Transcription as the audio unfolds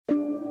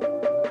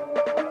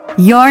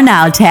You're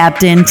now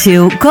tapped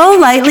into Go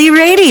Lightly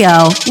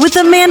Radio with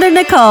Amanda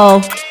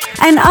Nicole,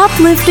 an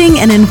uplifting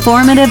and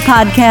informative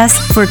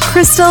podcast for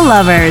crystal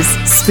lovers,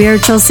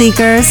 spiritual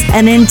seekers,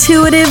 and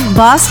intuitive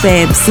boss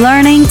babes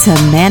learning to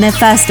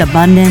manifest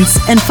abundance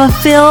and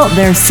fulfill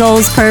their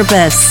soul's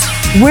purpose.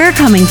 We're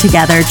coming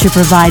together to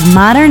provide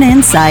modern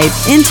insight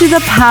into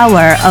the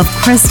power of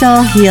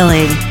crystal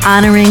healing,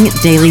 honoring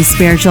daily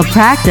spiritual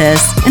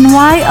practice, and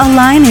why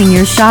aligning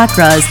your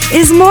chakras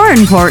is more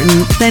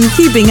important than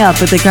keeping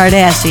up with the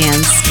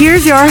Kardashians.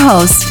 Here's your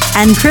host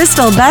and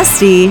crystal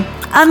bestie,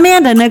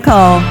 Amanda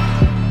Nicole.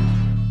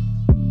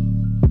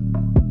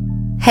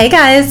 Hey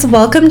guys,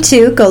 welcome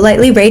to Go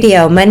Lightly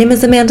Radio. My name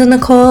is Amanda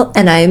Nicole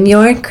and I am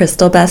your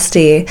crystal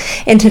bestie.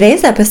 In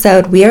today's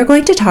episode, we are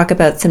going to talk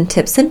about some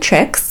tips and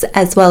tricks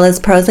as well as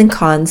pros and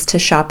cons to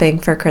shopping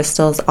for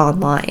crystals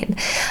online.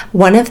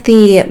 One of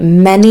the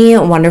many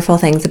wonderful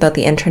things about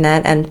the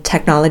internet and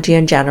technology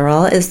in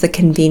general is the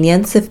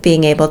convenience of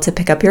being able to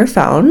pick up your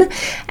phone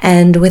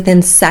and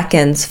within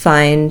seconds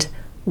find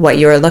what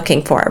you're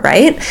looking for,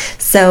 right?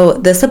 So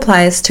this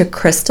applies to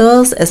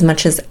crystals as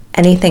much as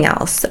anything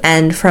else.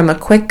 And from a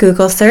quick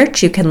Google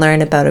search, you can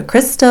learn about a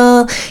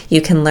crystal, you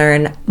can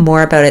learn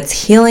more about its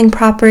healing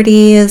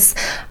properties,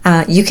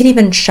 you can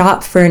even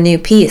shop for a new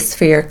piece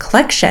for your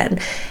collection.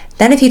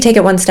 Then if you take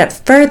it one step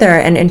further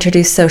and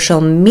introduce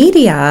social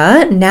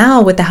media,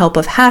 now with the help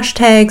of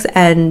hashtags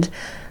and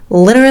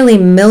literally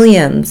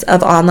millions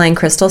of online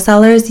crystal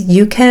sellers,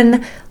 you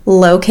can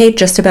locate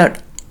just about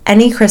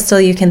any crystal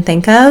you can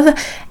think of,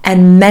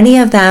 and many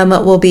of them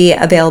will be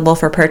available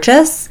for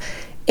purchase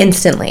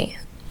instantly.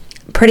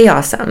 Pretty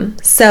awesome.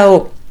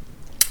 So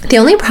the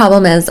only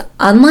problem is,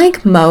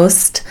 unlike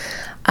most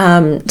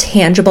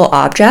tangible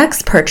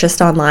objects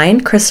purchased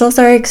online, crystals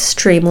are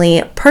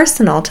extremely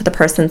personal to the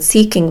person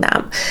seeking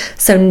them.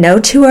 So no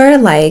two are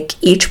alike.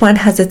 Each one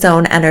has its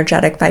own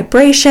energetic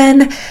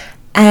vibration.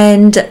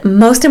 And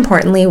most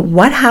importantly,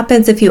 what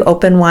happens if you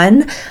open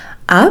one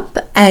up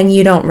and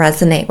you don't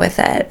resonate with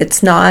it?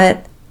 It's not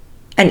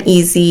an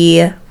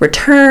easy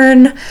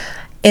return,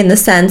 in the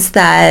sense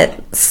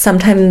that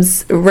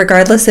sometimes,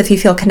 regardless if you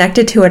feel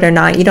connected to it or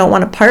not, you don't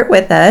want to part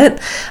with it.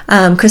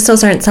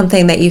 Crystals aren't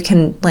something that you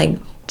can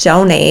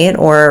donate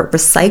or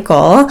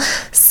recycle.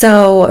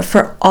 So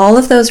for all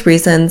of those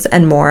reasons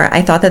and more,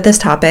 I thought that this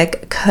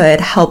topic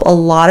could help a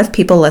lot of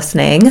people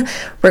listening,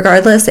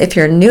 regardless if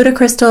you're new to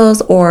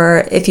crystals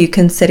or if you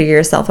consider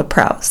yourself a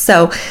pro.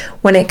 So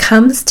when it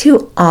comes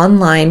to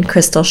online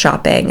crystal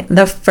shopping,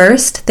 the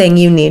first thing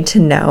you need to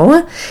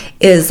know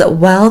is,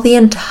 while the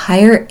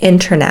entire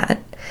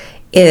internet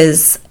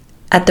is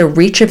at the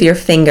reach of your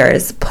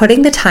fingers,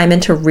 putting the time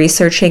into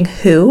researching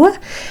who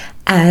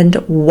and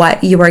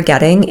what you are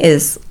getting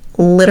is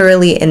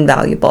literally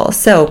invaluable.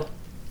 So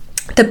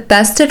the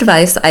best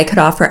advice I could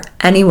offer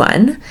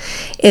anyone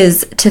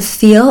is to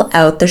feel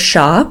out the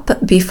shop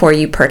before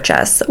you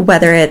purchase,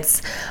 whether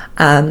it's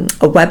a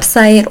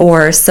website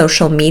or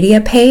social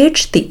media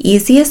page. The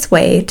easiest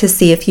way to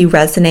see if you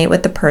resonate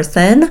with the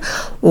person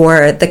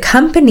or the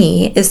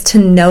company is to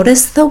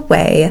notice the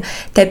way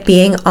that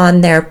being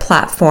on their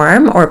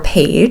platform or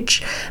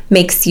page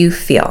makes you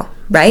feel.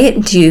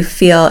 Right? Do you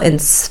feel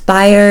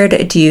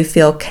inspired? Do you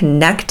feel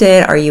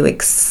connected? Are you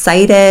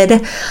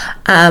excited?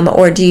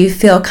 Or do you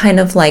feel kind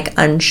of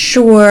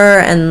unsure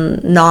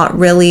and not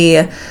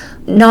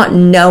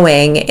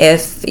knowing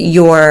if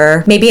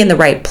you're maybe in the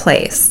right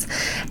place?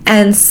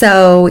 And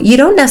so you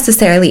don't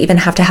necessarily even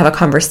have to have a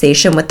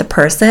conversation with the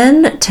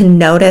person to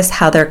notice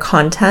how their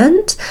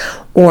content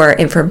or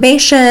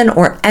information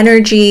or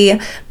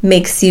energy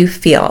makes you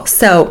feel.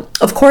 So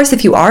of course,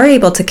 if you are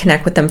able to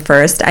connect with them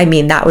first,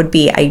 that would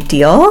be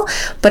ideal,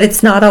 but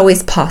it's not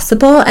always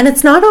possible and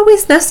it's not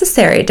always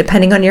necessary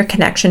depending on your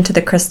connection to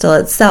the crystal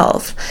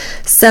itself.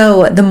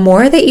 So the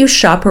more that you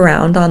shop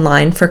around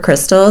online for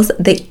crystals,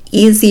 the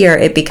easier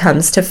it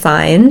becomes to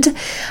find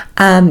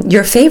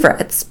your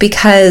favorites,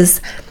 because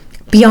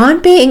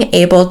beyond being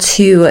able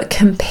to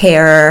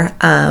compare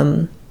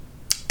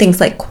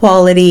things like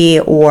quality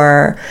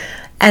or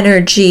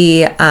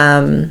energy,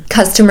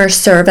 customer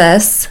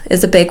service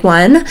is a big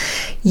one.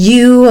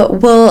 You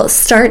will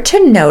start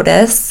to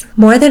notice,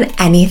 more than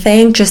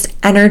anything, just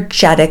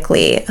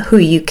energetically who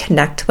you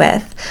connect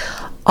with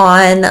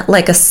on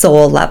a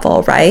soul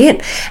level,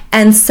 right?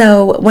 And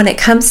so when it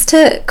comes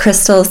to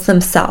crystals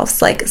themselves,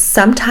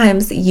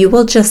 sometimes you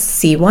will just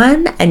see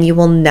one and you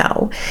will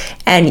know,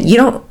 and you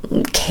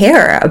don't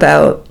care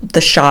about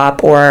the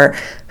shop or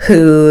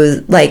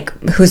whose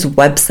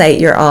website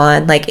you're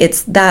on.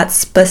 It's that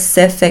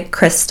specific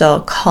crystal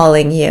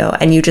calling you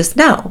and you just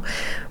know,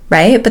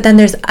 right? But then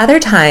there's other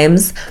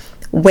times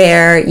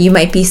where you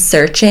might be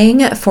searching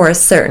for a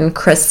certain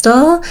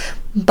crystal,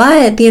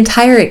 but the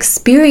entire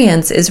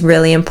experience is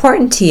really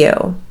important to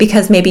you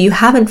because maybe you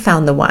haven't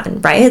found the one,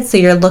 right? So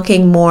you're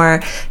looking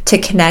more to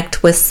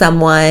connect with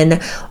someone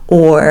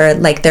or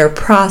their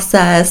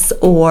process,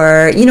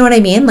 or you know what I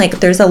mean?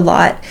 There's a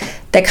lot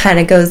that kind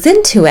of goes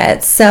into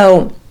it.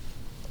 So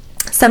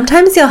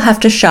sometimes you'll have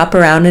to shop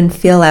around and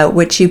feel out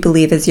which you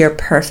believe is your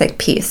perfect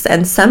piece.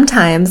 And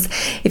sometimes,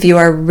 if you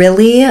are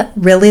really,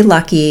 really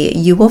lucky,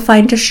 you will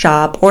find a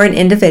shop or an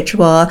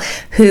individual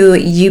who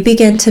you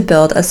begin to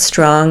build a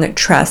strong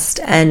trust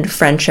and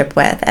friendship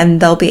with, and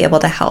they'll be able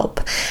to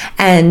help.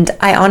 And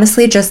I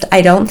honestly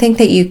I don't think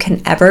that you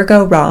can ever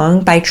go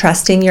wrong by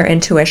trusting your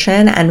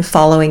intuition and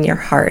following your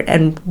heart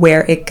and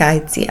where it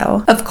guides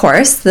you. Of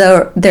course,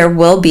 there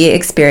will be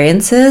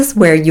experiences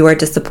where you are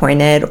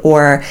disappointed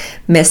or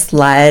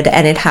misled,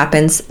 and it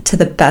happens to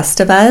the best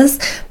of us.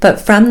 But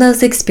from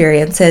those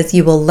experiences,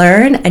 you will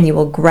learn and you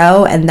will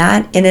grow, and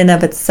that in and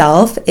of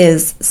itself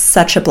is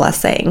such a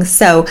blessing.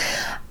 So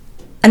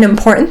an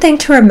important thing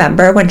to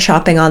remember when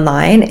shopping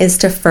online is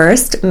to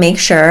first make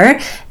sure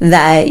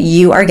that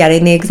you are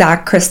getting the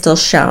exact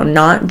crystals shown,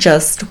 not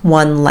just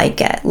one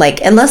like it.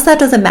 Unless that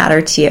doesn't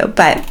matter to you,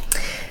 but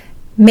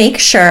make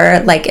sure,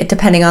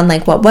 depending on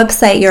what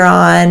website you're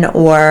on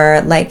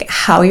or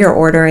how you're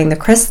ordering the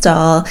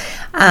crystal,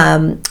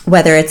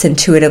 whether it's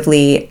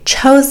intuitively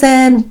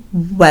chosen,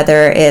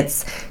 whether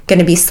it's going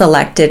to be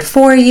selected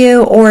for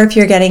you, or if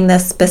you're getting the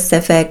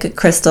specific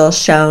crystal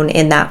shown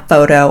in that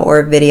photo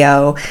or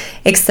video,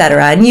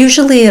 etc. And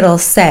usually it'll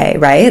say,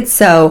 right?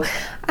 So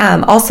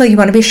also, you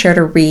want to be sure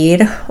to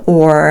read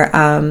or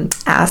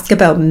ask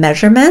about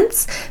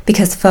measurements,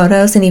 because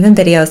photos and even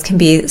videos can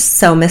be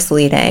so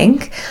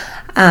misleading.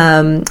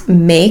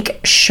 Make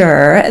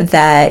sure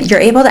that you're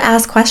able to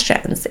ask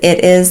questions.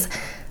 It is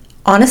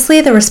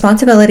honestly the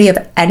responsibility of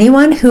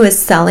anyone who is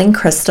selling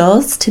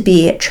crystals to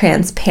be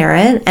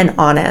transparent and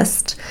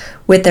honest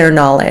with their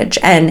knowledge.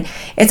 And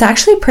it's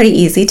actually pretty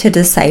easy to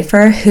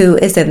decipher who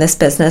is in this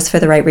business for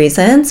the right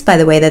reasons by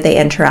the way that they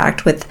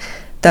interact with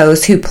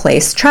those who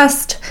place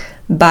trust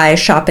by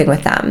shopping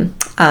with them,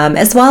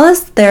 as well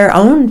as their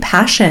own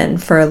passion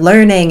for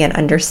learning and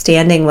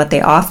understanding what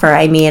they offer.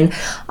 I mean,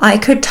 I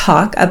could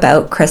talk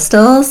about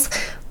crystals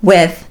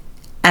with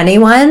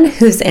anyone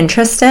who's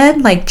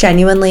interested,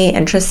 genuinely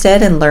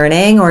interested in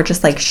learning or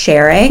just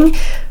sharing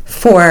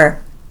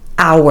for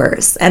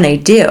hours. And I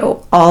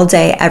do all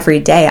day, every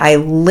day. I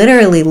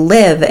literally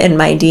live in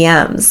my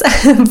DMs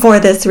for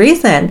this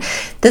reason.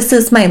 This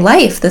is my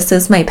life. This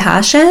is my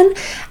passion.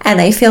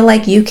 And I feel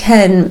like you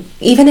can,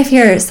 even if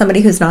you're somebody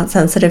who's not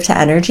sensitive to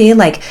energy,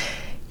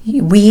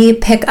 we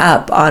pick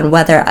up on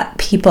whether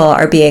people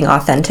are being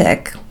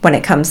authentic when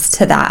it comes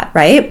to that,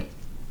 right?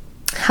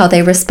 How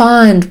they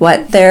respond,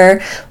 what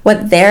their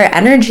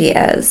energy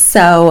is.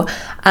 So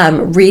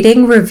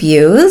reading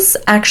reviews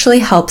actually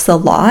helps a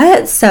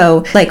lot.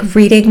 So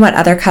reading what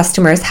other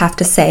customers have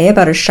to say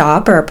about a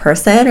shop or a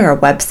person or a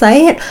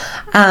website.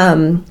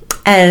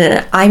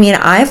 And I mean,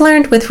 I've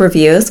learned with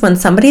reviews, when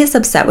somebody is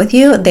upset with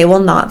you, they will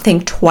not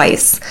think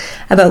twice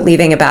about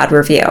leaving a bad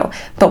review.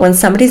 But when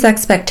somebody's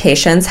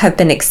expectations have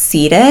been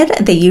exceeded,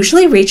 they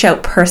usually reach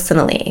out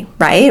personally,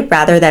 right?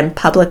 Rather than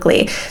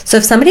publicly. So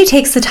if somebody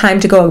takes the time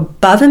to go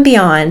above and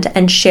beyond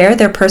and share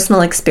their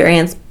personal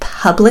experience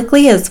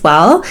publicly as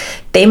well,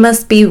 they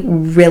must be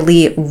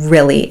really,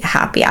 really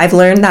happy. I've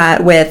learned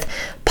that with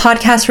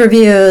podcast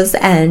reviews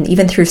and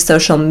even through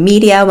social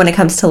media when it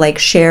comes to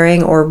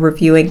sharing or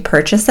reviewing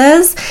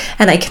purchases.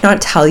 And I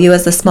cannot tell you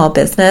as a small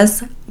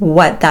business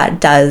what that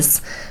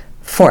does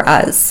for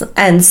us.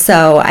 And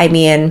so, I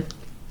mean,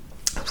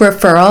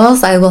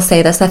 referrals, I will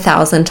say this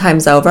 1,000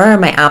 times over, are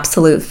my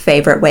absolute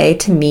favorite way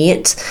to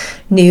meet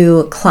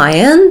new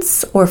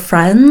clients or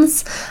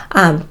friends,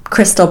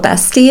 crystal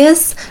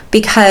besties,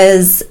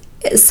 because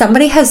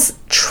somebody has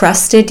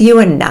trusted you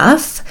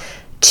enough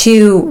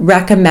to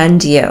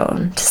recommend you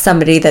to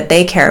somebody that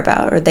they care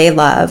about or they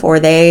love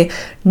or they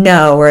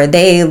know or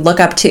they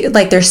look up to.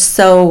 There's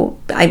so,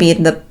 I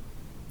mean, the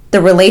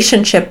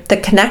relationship, the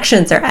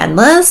connections are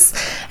endless.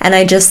 And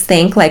I just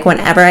think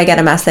whenever I get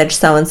a message,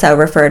 so-and-so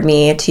referred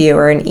me to you,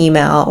 or an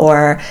email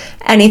or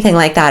anything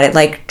like that,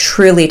 it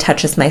truly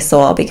touches my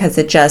soul, because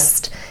it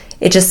just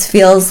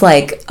feels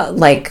like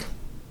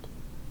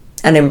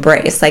an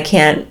embrace. I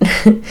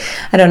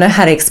don't know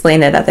how to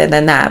explain it other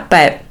than that,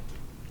 but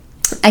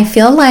I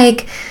feel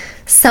like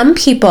some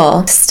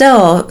people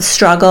still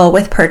struggle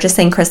with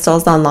purchasing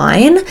crystals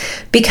online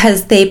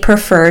because they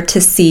prefer to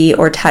see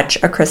or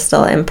touch a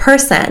crystal in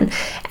person.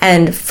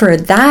 And for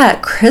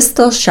that,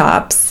 crystal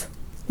shops,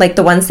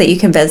 the ones that you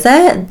can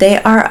visit,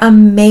 they are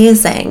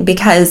amazing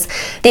because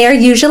they are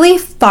usually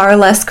far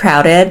less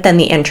crowded than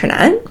the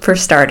internet, for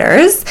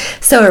starters.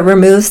 So it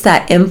removes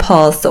that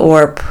impulse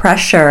or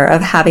pressure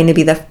of having to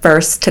be the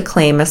first to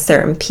claim a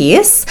certain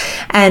piece.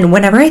 And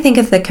whenever I think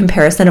of the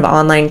comparison of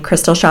online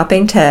crystal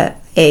shopping to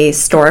a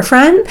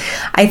storefront,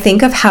 I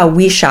think of how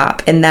we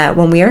shop, in that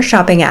when we are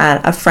shopping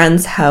at a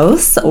friend's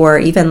house or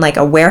even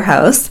a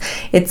warehouse,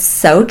 it's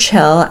so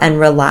chill and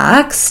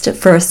relaxed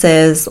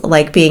versus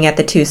being at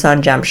the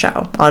Tucson Gem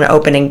Show on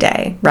opening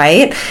day,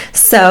 right?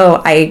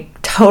 So I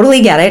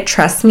totally get it.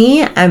 Trust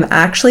me, I'm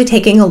actually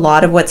taking a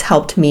lot of what's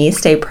helped me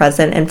stay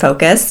present and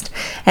focused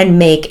and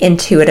make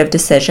intuitive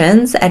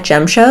decisions at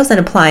gem shows and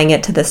applying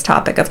it to this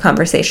topic of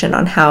conversation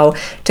on how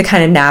to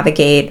kind of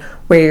navigate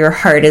where your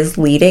heart is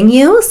leading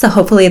you. So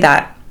hopefully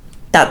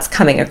that's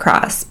coming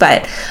across.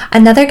 But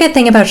another good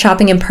thing about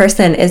shopping in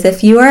person is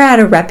if you are at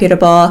a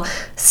reputable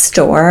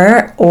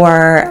store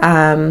or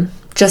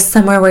just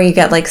somewhere where you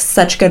get like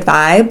such good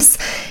vibes,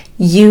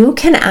 you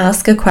can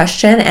ask a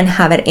question and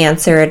have it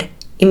answered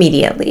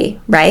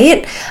immediately,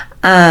 right?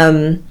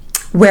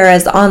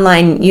 Whereas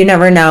online, you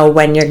never know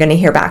when you're going to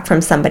hear back from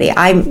somebody.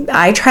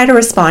 I try to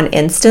respond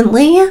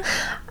instantly,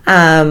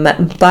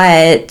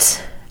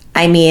 but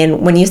I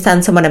mean, when you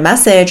send someone a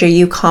message or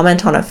you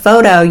comment on a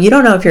photo, you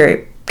don't know if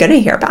you're going to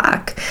hear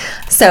back.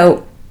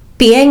 So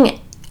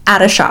being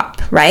at a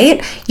shop,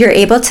 right? You're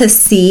able to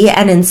see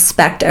and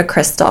inspect a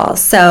crystal.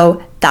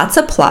 So that's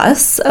a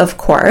plus, of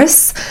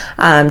course,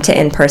 to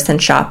in-person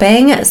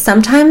shopping.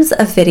 Sometimes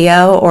a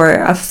video or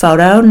a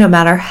photo, no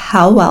matter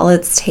how well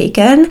it's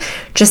taken,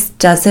 just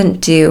doesn't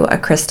do a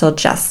crystal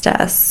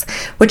justice,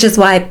 which is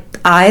why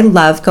I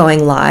love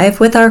going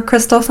live with our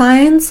crystal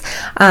finds.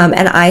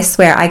 And I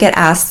swear I get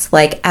asked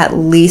like at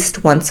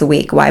least once a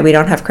week why we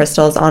don't have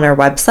crystals on our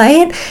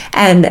website.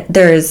 And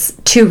there's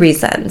two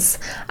reasons.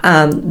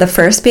 The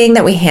first being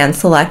that we hand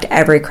select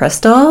every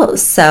crystal.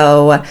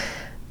 So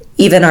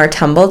even our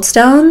tumbled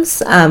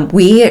stones,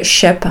 we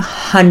ship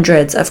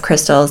hundreds of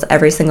crystals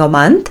every single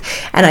month,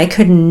 and I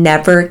could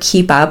never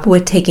keep up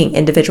with taking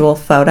individual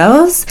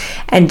photos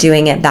and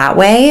doing it that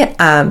way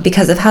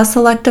because of how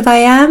selective I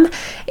am.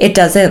 It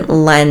doesn't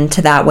lend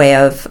to that way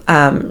of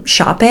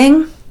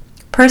shopping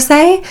per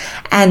se.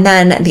 And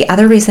then the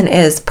other reason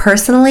is,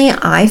 personally,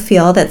 I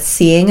feel that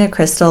seeing a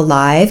crystal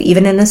live,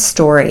 even in a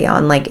story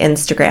on like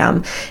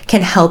Instagram,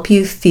 can help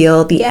you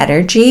feel the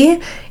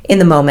energy in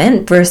the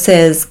moment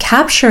versus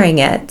capturing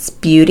its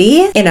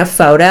beauty in a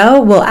photo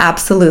will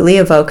absolutely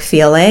evoke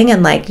feeling,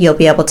 and like you'll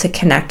be able to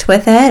connect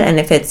with it, and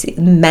if it's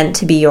meant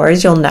to be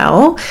yours, you'll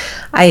know.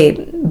 I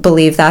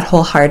believe that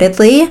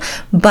wholeheartedly.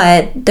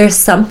 But there's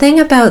something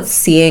about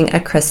seeing a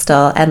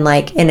crystal and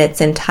like in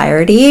its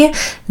entirety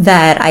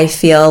that I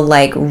feel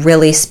like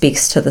really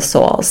speaks to the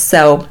soul.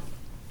 So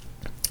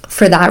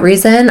for that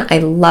reason, I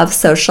love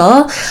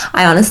social.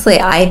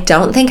 I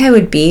don't think I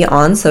would be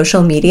on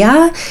social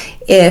media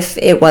if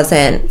it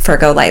wasn't for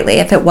Go Lightly,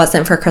 if it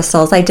wasn't for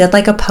crystals. I did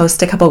like a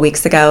post a couple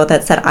weeks ago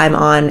that said I'm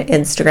on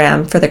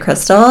Instagram for the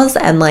crystals,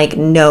 and like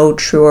no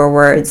truer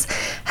words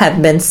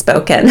have been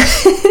spoken.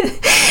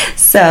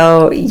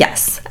 So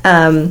yes.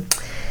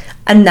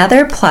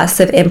 Another plus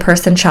of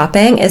in-person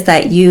shopping is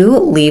that you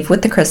leave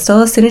with the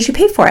crystal as soon as you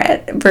pay for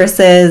it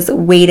versus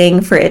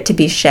waiting for it to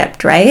be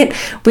shipped, right?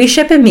 We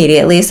ship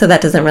immediately, so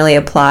that doesn't really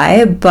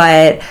apply,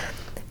 but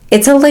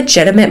it's a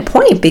legitimate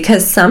point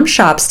because some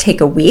shops take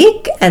a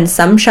week and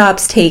some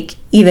shops take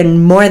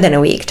even more than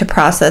a week to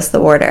process the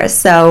order.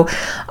 So,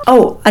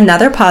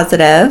 another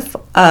positive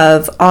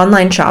of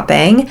online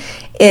shopping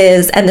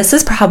is, and this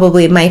is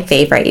probably my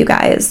favorite, you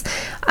guys,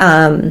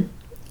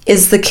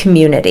 is the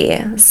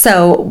community.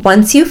 So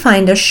once you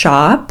find a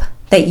shop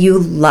that you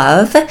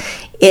love,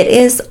 it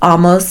is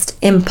almost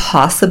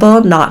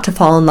impossible not to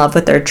fall in love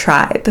with their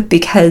tribe,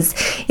 because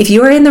if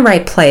you are in the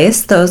right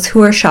place, those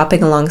who are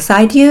shopping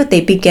alongside you, they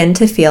begin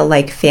to feel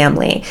like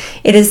family.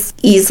 It is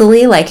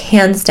easily, like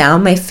hands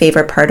down, my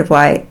favorite part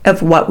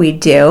of what we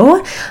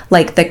do,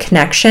 like the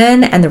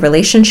connection and the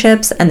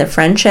relationships and the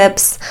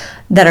friendships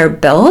that are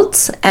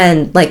built,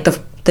 and like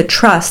the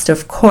trust,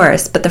 of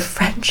course, but the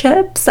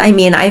friendships. I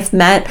mean, I've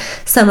met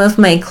some of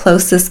my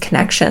closest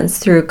connections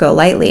through Go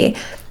Lightly,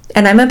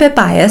 and I'm a bit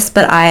biased,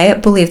 but I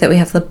believe that we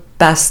have the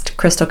best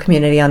crystal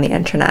community on the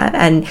internet,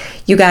 and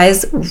you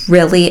guys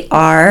really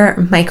are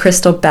my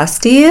crystal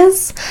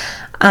besties.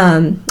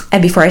 And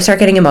before I start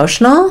getting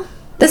emotional,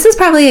 this is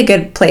probably a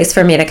good place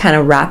for me to kind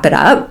of wrap it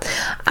up.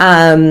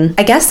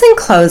 I guess in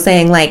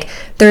closing, like,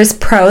 there's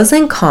pros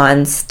and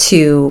cons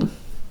to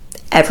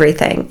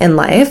everything in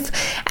life,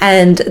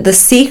 and the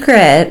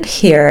secret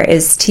here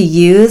is to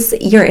use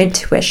your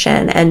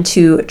intuition and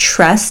to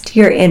trust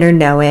your inner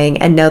knowing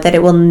and know that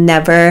it will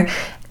never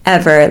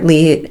ever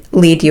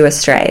lead you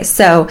astray.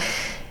 So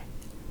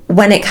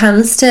when it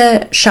comes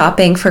to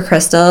shopping for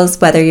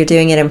crystals, whether you're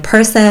doing it in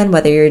person,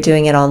 whether you're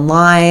doing it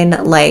online,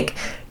 like,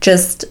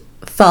 just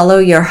follow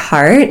your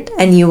heart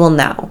and you will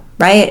know,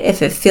 right?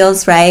 If it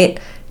feels right,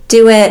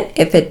 do it.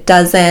 If it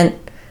doesn't,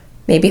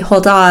 maybe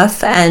hold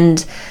off.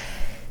 And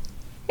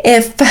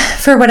if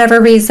for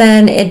whatever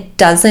reason it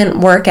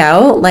doesn't work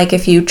out, like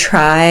if you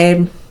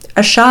tried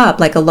a shop,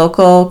 like a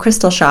local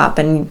crystal shop,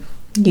 and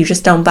you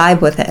just don't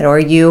vibe with it, or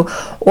you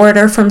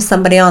order from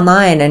somebody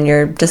online and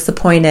you're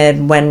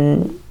disappointed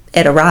when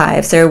it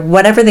arrives, or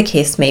whatever the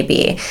case may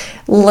be,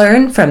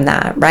 learn from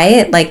that,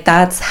 right? Like,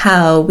 that's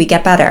how we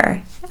get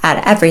better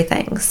at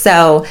everything.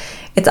 So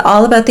it's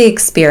all about the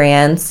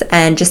experience,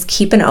 and just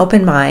keep an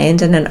open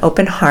mind and an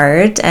open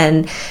heart,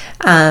 and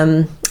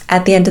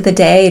at the end of the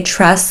day,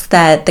 trust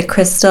that the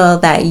crystal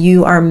that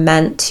you are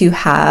meant to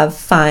have,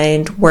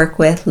 find, work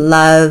with,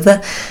 love,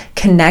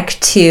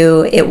 connect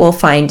to, it will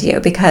find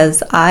you,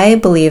 because I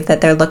believe that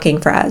they're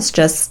looking for us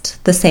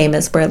just the same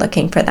as we're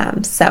looking for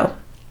them. So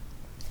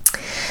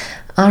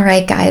All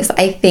right, guys,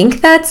 I think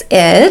that's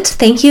it.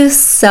 Thank you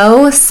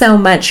so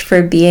much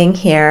for being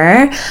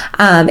here.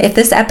 If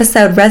this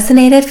episode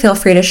resonated, feel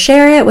free to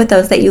share it with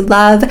those that you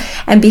love,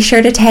 and be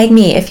sure to tag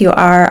me if you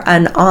are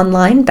an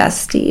online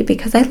bestie,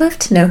 because I love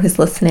to know who's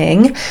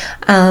listening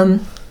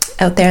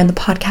out there in the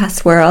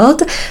podcast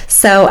world.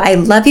 So I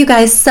love you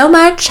guys so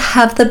much.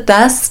 Have the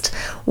best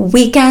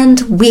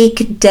weekend,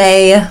 week,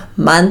 day,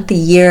 month,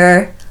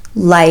 year,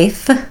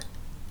 life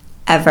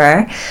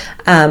ever.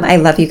 I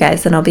love you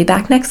guys, and I'll be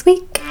back next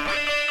week.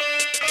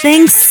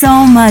 Thanks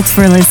so much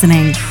for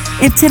listening.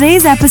 If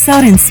today's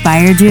episode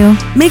inspired you,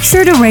 make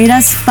sure to rate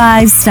us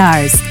 5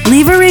 stars,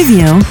 leave a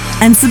review,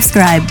 and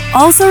subscribe.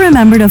 Also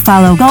remember to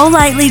follow Go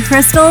Lightly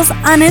Crystals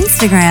on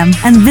Instagram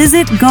and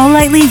visit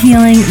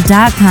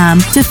GoLightlyHealing.com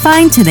to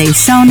find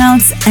today's show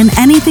notes and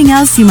anything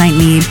else you might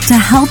need to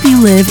help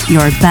you live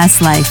your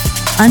best life.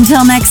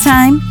 Until next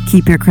time,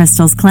 keep your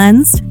crystals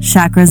cleansed,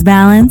 chakras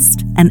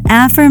balanced, and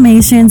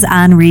affirmations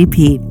on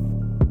repeat.